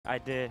I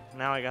did.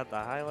 Now I got the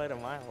highlight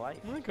of my life.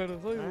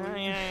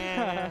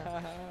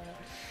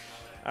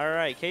 All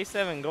right,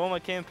 K7,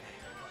 Gomakenpi.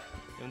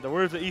 In the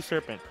words of E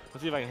Serpent.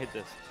 Let's see if I can hit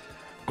this.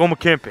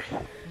 Gomakenpi.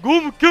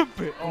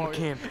 Gomakenpi.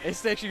 Gomakenpi.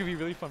 It's actually gonna be a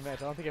really fun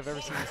match. I don't think I've ever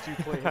seen these two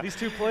play. Have these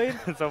two played?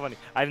 It's so funny.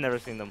 I've never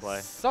seen them play.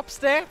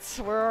 Substats,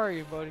 where are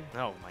you, buddy?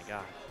 Oh my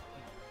god.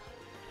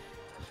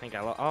 I think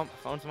I my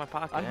phone's in my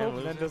pocket. I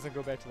hope Ben doesn't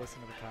go back to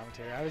listen to the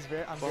commentary.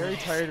 I'm very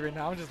tired right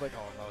now. I'm just like,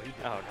 oh no, he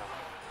did. Oh no.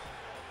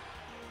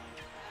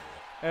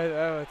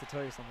 I'll have to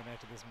tell you something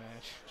after this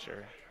match.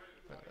 Sure.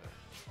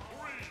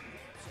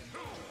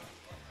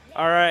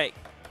 All right,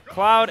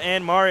 Cloud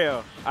and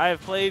Mario. I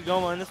have played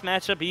Goma in this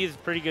matchup. He's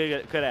pretty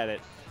good at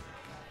it.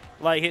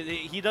 Like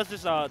he does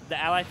this the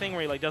ally thing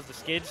where he like does the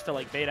skids to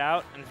like bait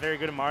out, and it's very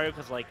good at Mario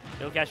because like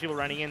he'll catch people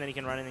running in, then he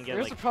can run in and get.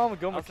 Here's like, the problem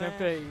with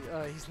Gomakenpi.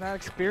 He's not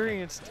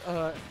experienced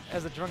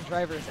as a drunk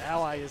driver as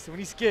ally is. So when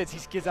he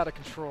skids out of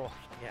control.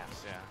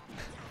 Yes, yeah.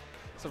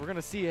 So we're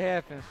gonna see it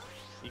happen.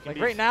 Like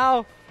right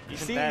now,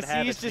 he's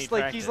just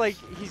like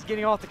he's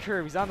getting off the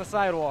curb. He's on the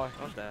sidewalk.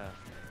 What the?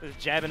 Just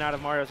jabbing out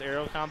of Mario's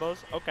aerial combos.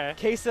 Okay.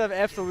 Ksev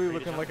absolutely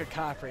looking like a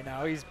cop right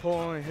now. He's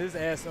pulling his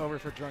ass over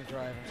for drunk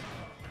driving.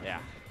 Yeah,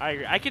 I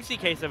agree. I can see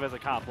Ksev as a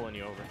cop pulling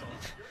you over.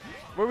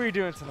 What were you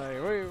doing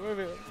tonight?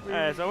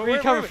 Where so are you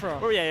coming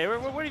from? What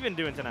have you been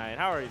doing tonight?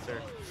 How are you,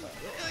 sir?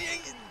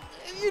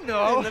 You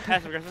know. In the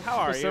passive aggressive. How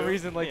are you? For some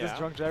reason, like this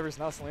drunk driver's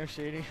not slam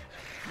shading.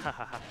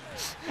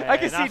 Hey, I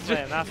can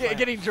see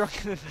getting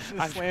drunk in the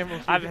slam.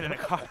 I've been in a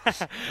car.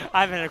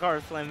 I've been in a car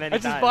with Slam many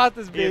times. I just bought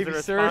this baby,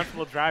 He's a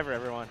responsible driver,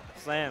 everyone.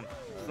 Slam.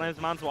 Slam's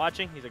mom's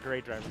watching. He's a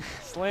great driver.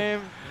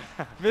 Slam,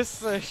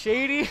 Miss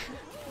Shady.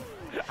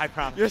 I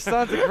promise. Your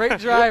son's a great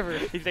driver.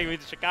 He's taking me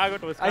to Chicago,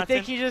 to Wisconsin. I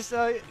think he just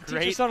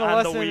teach your son a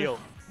lesson. The wheel.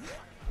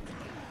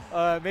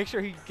 Make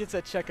sure he gets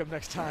that checkup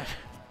next time.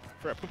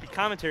 For a poopy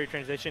commentary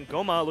transition,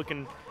 Goma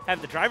looking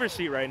have the driver's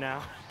seat right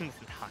now.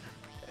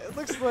 It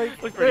looks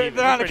like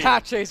they're on a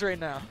cop chase right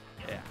now.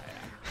 Yeah.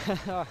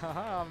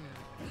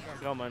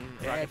 Goma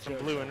rocking some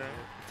blue and red.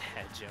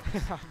 Dad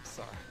jokes. I'm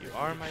sorry. You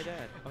are my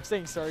dad. I'm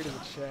saying sorry to the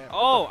chat.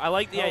 Oh, I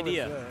like the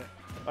idea.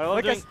 I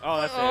love doing,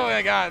 that's it. Oh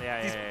my god.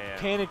 Yeah.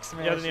 Panic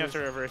smash. He doesn't even have to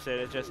reverse it.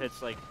 It just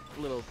hits like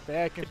little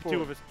back and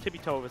forth. Tippy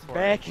toe of his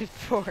forehead. Back and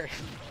forth.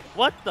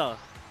 What the?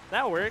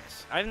 That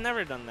works. I've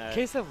never done that.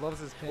 Ksev loves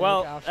his panic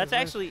option. That's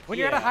actually when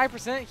you're at a high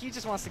percent, he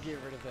just wants to get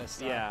rid of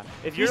this. Yeah.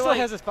 If he still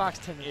has his box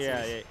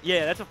tendencies.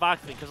 Yeah. That's a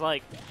box thing. Cause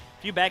like,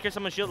 if you back here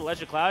someone's shield, the ledge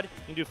of cloud, you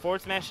can do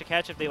forward smash to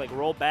catch if they like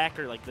roll back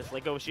or like this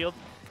let go of shield.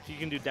 So you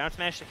can do down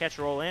smash to catch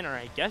roll in, or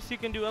I guess you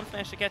can do up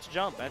smash to catch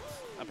jump. That's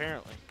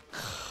apparently.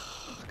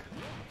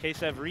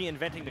 Ksev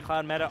reinventing the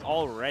cloud meta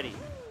already.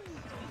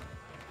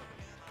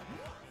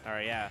 All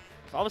right, yeah.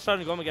 So all of a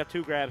sudden, Goma got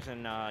 2 grabs,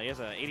 and he has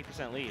an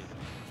 80% lead.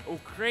 Oh,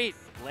 great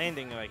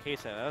landing by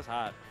Ksev. That was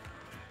hot.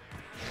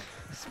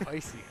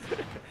 Spicy.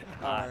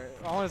 All right,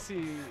 I want to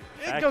see.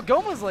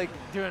 Goma's like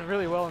doing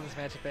really well in this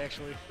matchup,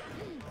 actually.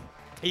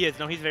 He is.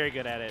 No, he's very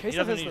good at it. He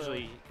doesn't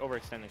usually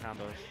overextend the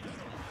combos.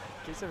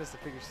 Ksev has to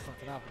figure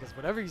something out because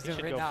whatever he's doing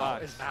right now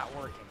is not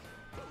working.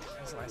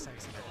 That's the last time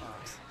he's seen that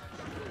box.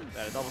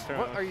 That is double turn.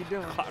 What are you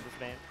doing?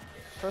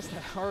 Trust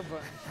the R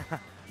button.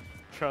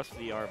 Trust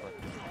the R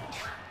button.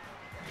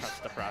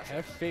 Trust the process.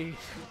 Have faith.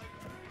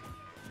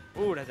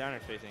 Ooh, that down air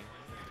spacing.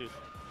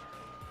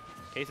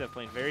 Ksev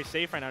playing very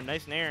safe right now.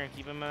 Nice nair and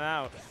keeping him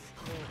out.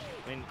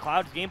 I mean,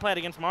 Cloud's game plan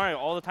against Mario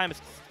all the time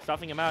is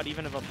stuffing him out,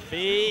 even if a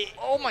big.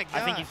 Oh my god.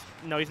 I think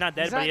he's not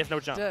dead, but he has no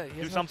jump.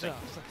 Do something.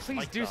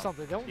 Please do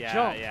something. Don't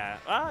jump. Yeah.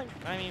 I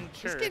mean,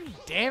 sure. He's getting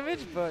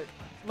damaged, but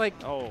like,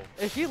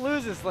 if he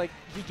loses, like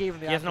he gave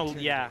him the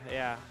opportunity.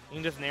 Yeah. You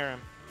can just nair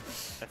him.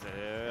 That's it.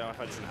 I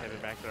thought he was gonna hit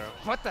it back throw.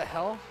 What the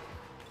hell?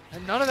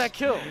 And none of that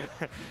killed.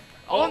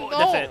 Oh no!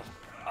 That's it.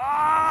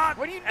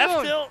 What are you doing?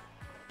 F-tilt.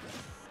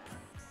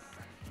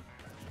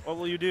 What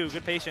will you do?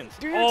 Good patience.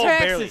 Do your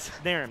taxes.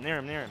 Barely.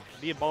 Nair him.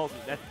 Be a ballsy.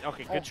 That's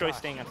okay. Good choice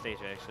staying on stage.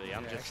 Actually,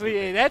 I'm just.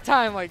 Actually, that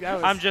time like that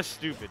was. I'm just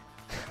stupid.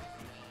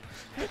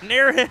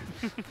 Nair him.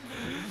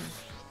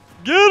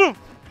 Get him.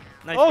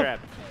 Nice grab.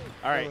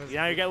 All right,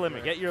 now you get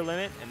limit. Get your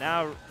limit, and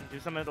now do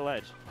something at the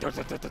ledge.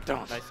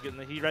 Nice.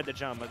 He read the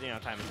jump, but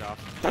time is off.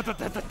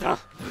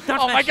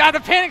 Oh my god, the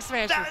panic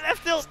smash! That's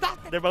still.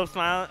 They're both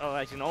smiling. Oh,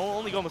 actually, no,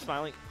 only Goma's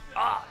smiling.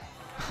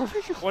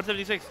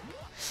 176.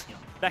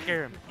 Back at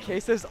him.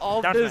 Ksev's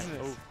all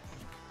business.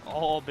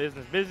 All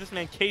business.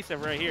 Businessman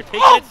Ksev right here.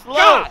 Take it slow.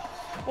 God.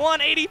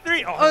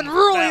 183. Oh,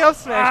 unruly up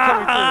smash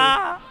coming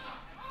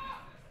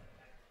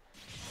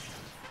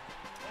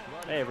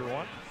through. Hey,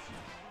 everyone.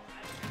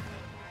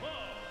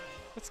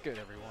 That's good,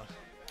 everyone.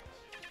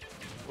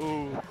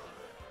 Ooh.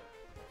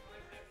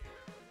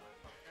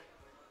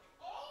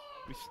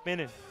 We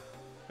spinning.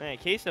 Man,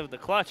 Ksev with the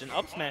clutch and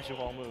up smash of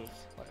all moves.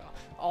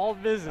 All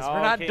business.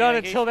 We're not done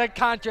until that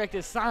contract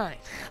is signed.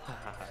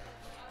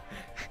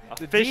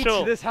 The deed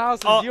to this house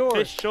is yours.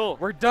 Official.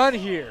 We're done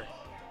here.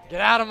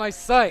 Get out of my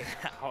sight.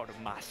 Out of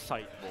my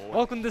sight, boy.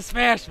 Welcome to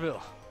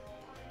Smashville.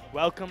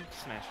 Welcome to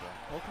Smashville.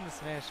 Welcome to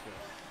Smashville.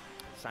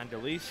 Signed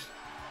release.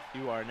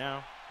 You are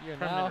now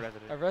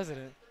a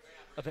resident.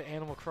 of the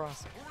Animal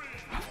Crossing.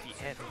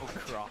 The Animal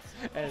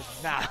Crossing. That is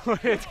not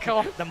what it's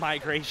called. The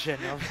migration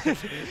of,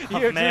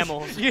 You of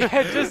mammals. You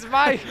had just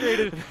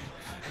migrated.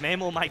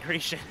 Mammal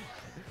migration.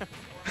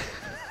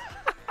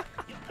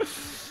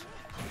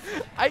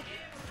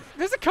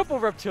 There's a couple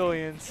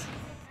reptilians.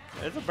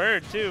 There's a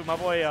bird too, my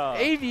boy.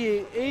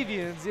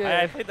 Avians,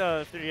 yeah. I played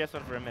the 3DS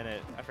one for a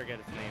minute. I forget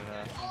his name.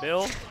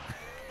 Bill.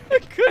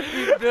 It could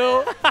be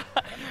Bill.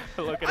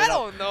 Look it I up.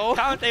 don't know.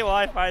 Commentate while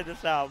I find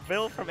this out.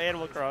 Bill from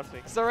Animal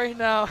Crossing. So right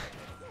now,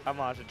 I'm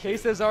watching.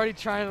 Ksev's already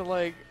trying to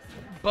like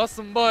bust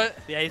some butt.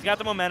 Yeah, he's got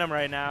the momentum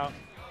right now.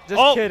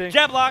 Just kidding.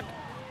 Jab block.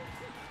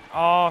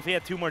 Oh, if he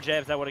had 2 more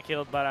jabs, that would have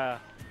killed. But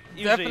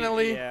usually,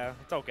 Definitely. yeah,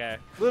 it's okay.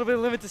 A little bit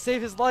of limit to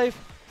save his life.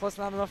 Plus,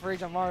 not enough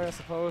rage on Mario, I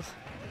suppose.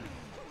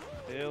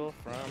 Bill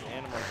from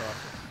Animal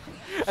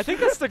Crossing. I think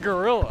that's the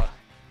gorilla.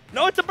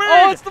 No, it's a bird.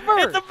 Oh, it's the bird.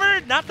 It's a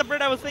bird. Not the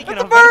bird I was thinking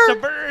It's of. a bird. But it's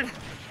a bird.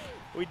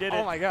 We did it.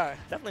 Oh my god.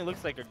 Definitely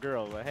looks like a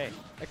girl, but hey.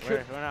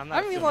 I'm not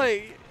I mean, assuming.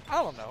 like,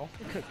 I don't know.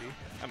 It could be.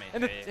 I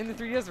mean, In the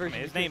 3DS version.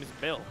 his name is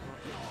Bill.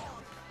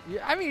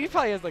 Yeah, I mean, he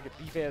probably has like a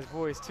deep ass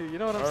voice too. You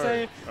know what I'm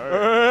saying?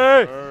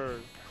 Hey.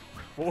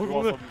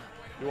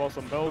 You want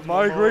some bells?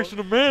 migration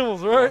of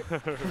mammals, right?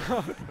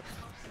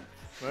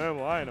 Man,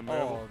 well, I ain't a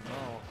mammal. Oh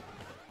no.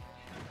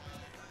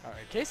 All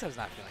right, Ksev's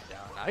not feeling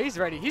down now. He's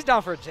ready. He's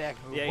down for a jack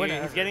move. Yeah,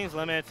 whenever. he's getting his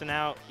limits, and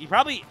now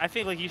I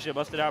feel like he should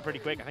bust it out pretty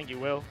quick. I think he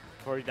will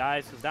before he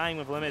dies, because dying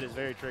with limit is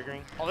very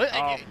triggering.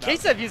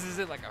 Ksev uses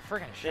it like a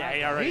freaking shot. Yeah,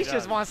 he already just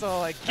does. wants to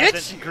like get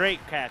That's you. Great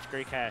catch,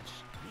 great catch.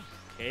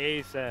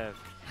 Ksev.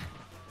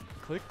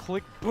 Click,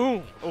 click,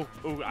 boom. Oh,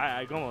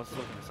 I almost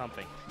looking for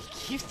something. He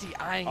keeps the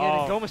eyeing in,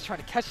 and Goma's trying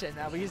to catch it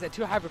now, but he's at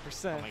too high of a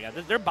percent. Oh my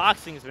god, their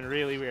boxing has been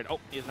really weird. Oh,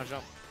 he has no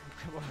jump.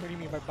 What do you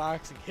mean by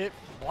boxing? Hit,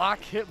 block,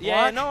 hit, block?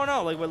 Yeah,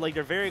 no, like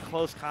they're very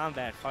close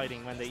combat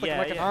fighting when they, It's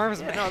like an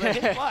arms man. No, they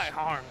hit block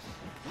arms.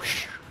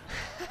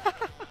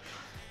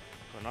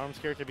 An arms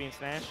character being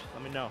smashed?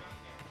 Let me know.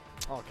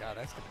 Oh god,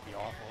 that's gonna be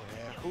awful.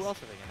 Yeah. Who else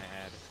are they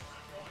gonna add?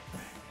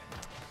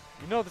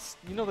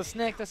 You know the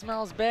snack that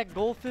smiles back,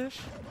 goldfish?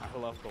 I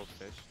love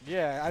goldfish.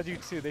 Yeah, I do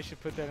too. They should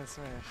put that in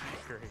Smash.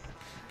 I agree.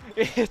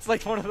 It's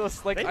like one of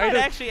those like They might items.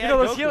 actually You add know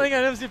those Goku. healing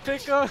items you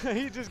pick up?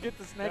 You just get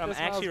the snack Yeah, I'm that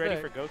smiles actually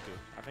ready back. for Goku.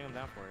 I think I'm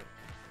down for it.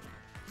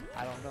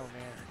 I don't know,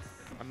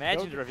 man.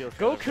 Imagine the reveal.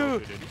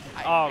 Goku. Dude.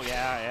 Oh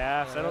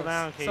yeah. Settle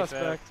down, Ksev.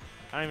 Suspect.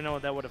 I don't even know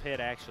what that would have hit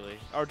actually.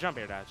 Or jump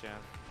air dodge, yeah.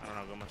 I don't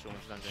know, go much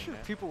dungeon.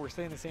 Yeah. People were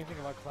saying the same thing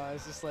about Cloud.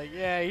 It's just like,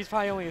 yeah, he's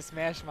probably only a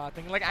Smash mod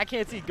thing. Like, I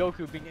can't see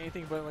Goku being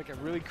anything but like a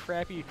really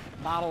crappy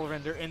model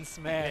render in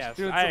Smash. Yes,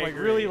 doing I some like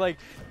agree. really like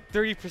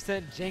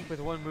 30% jank with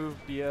one move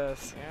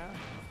BS.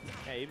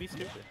 Yeah, he'd be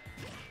stupid.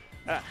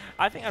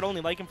 I think I'd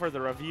only like him for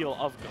the reveal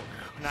of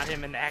Goku, not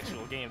him in the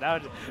actual game.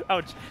 That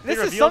would This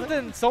is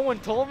something someone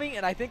told me,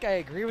 and I think I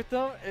agree with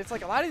them. It's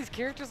like a lot of these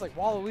characters, like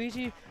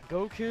Waluigi,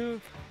 Goku,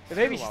 and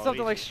maybe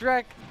something like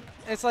Shrek.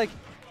 It's like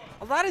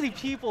a lot of these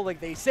people, like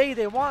they say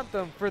they want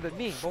them for the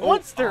meme, but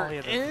once they're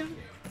in,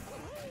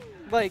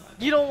 like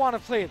you don't want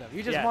to play them.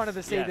 You just wanted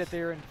to say that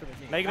they're in for the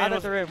meme. Mega Now Man that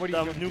was they're in, what do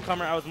you the do?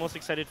 newcomer I was most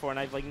excited for, and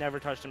I've like never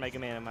touched a Mega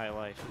Man in my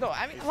life. No,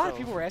 I mean a lot of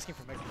people were asking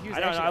for Mega. He was I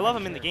don't know. actually I love a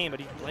him in the character.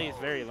 game, but he plays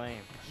very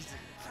lame.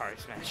 Sorry,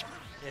 Smash.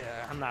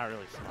 Yeah, I'm not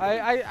really sorry.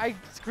 I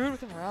screwed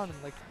with him around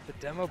in like the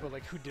demo, but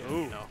like who didn't?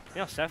 Ooh. You know?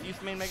 You know, Seth used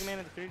to main Mega Man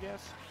in the 3DS.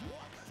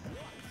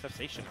 Seth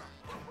Station.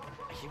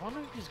 He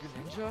wanted to use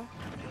Greninja.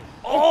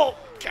 Oh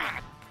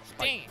God!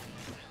 Dang.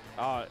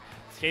 Oh,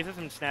 Ksev's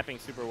been snapping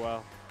super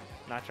well.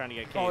 Not trying to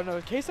get caved. Oh no,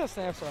 Ksev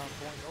snaps are on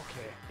point.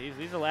 Okay.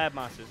 These are lab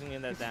monsters. He's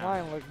getting that He's down.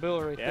 flying like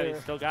Bill right there. Yeah,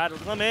 he's still got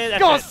his limit.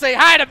 Go say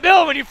hi to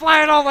Bill when you're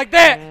flying on like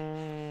that.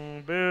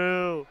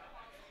 Bill.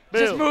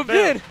 Just moved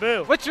in.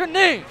 Bill. What's your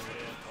name?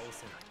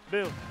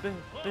 Bill.